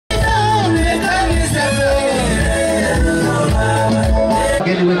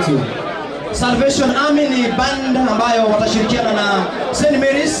wageni wetu. Salvation Army ni band ambayo watashirikiana na St.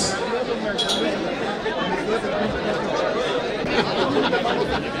 Mary's.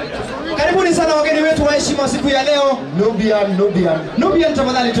 Karibuni sana wageni wetu wa heshima siku ya leo. Nubian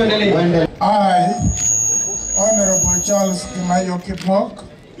tafadhali tuendelee. I, Honorable Charles Kipng'ok,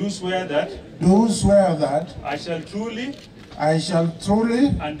 do swear that I shall truly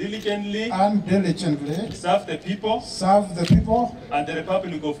and diligently serve the people and the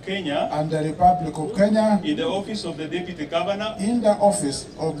Republic of Kenya in the office of the Deputy Governor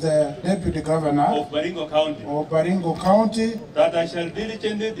of Baringo County, that I shall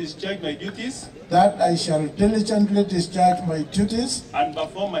diligently discharge my duties and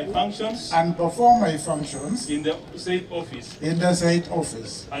perform my functions in the said office,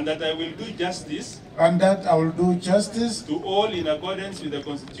 and that I will do justice to all in accordance with the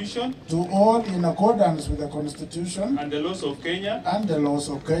Constitution and the laws of Kenya,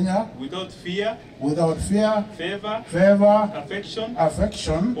 without fear, favor,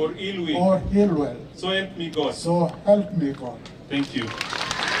 affection, or ill will. So help me God. Thank you.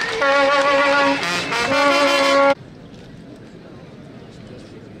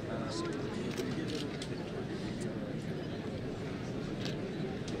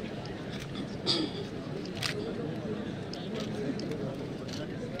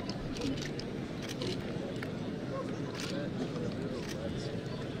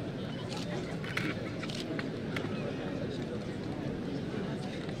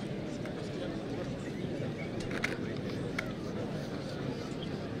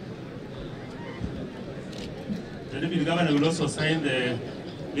 The Deputy Governor will also sign the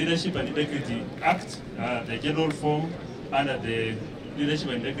Leadership and Integrity Act, the general form under the Leadership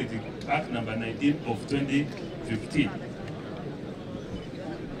and Integrity Act number 19 of 2015.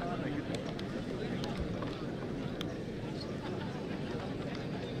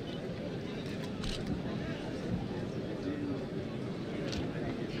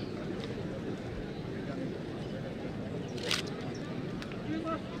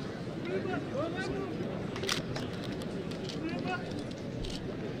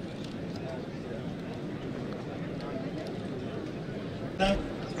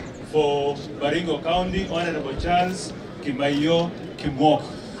 For Baringo County, Honorable Charles Kipng'ok.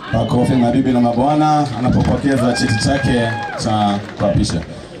 Makofi mabibi na mabwana anapopokeza cheti chake cha kuapisha.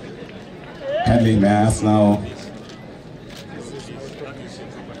 Kindly may I ask now.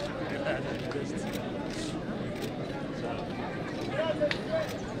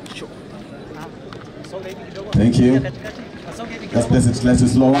 Thank you. Let's place it slightly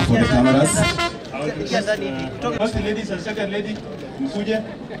slower for the cameras. First ladies and second lady, mkuje.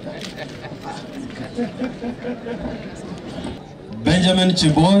 Benjamin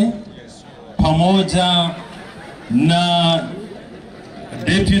Chiboy pamoja na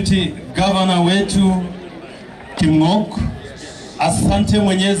Deputy Governor wetu Kipng'ok. Asante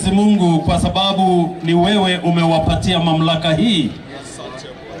Mwenyezi Mungu kwa sababu ni wewe umewapatia mamlaka hii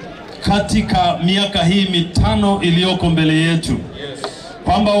katika miaka hii mitano iliyoko mbele yetu,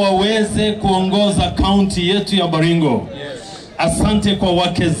 kwamba waweze kuongoza kaunti yetu ya Baringo. Asante kwa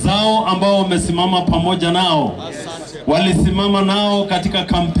wake zao ambao wamesimama pamoja nao. Walisimama nao katika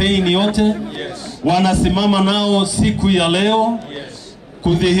kampeni yote. Wanasimama nao siku ya leo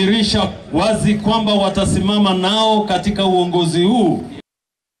kudhihirisha wazi kwamba watasimama nao katika uongozi huu.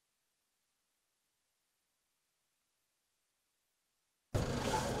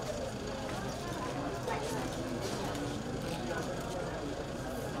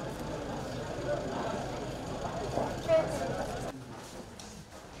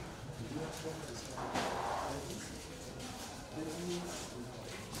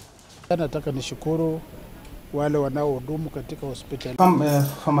 Nataka nishukuru wale wanaohudumu katika hospitali.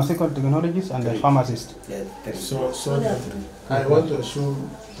 Pharmaceutical technologists and the pharmacists. So that I want to assume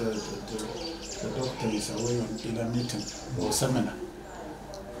the doctor is away in a meeting or seminar.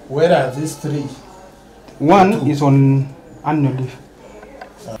 Where are these three? One is on annual leave.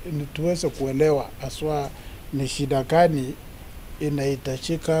 Tuweze kuelewa aswa ni shida gani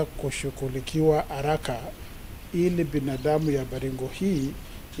inahitajika kushughulikiwa haraka ili binadamu ya Baringo hii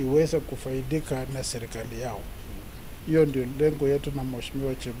iweze kufaidika na serikali yao. Hiyo ndio lengo yetu na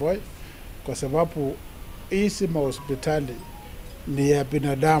Mheshimiwa Chiboy, kwa sababu hizi mahospitali ni ya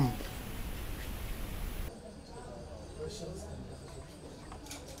binadamu.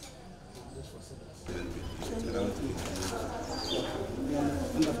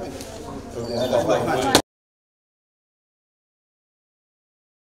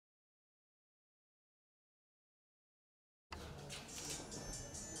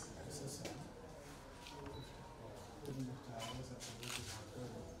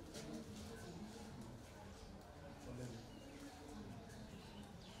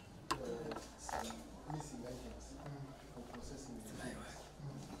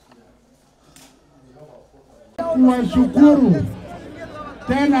 kuwashukuru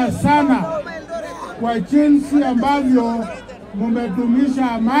tena sana kwa jinsi ambavyo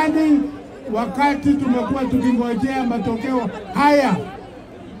mumedumisha amani wakati tumekuwa tukingojea matokeo haya.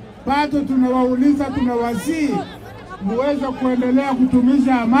 Bado tunawauliza, tunawasihi muweze kuendelea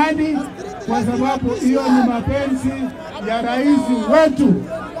kutumisha amani, kwa sababu hiyo ni mapenzi ya rais wetu,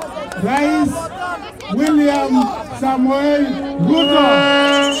 Rais William Samoei Ruto.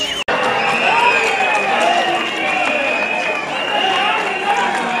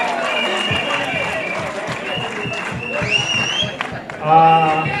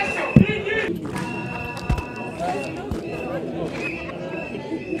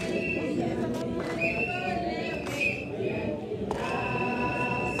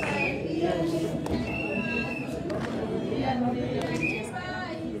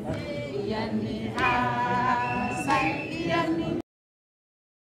 Yeah.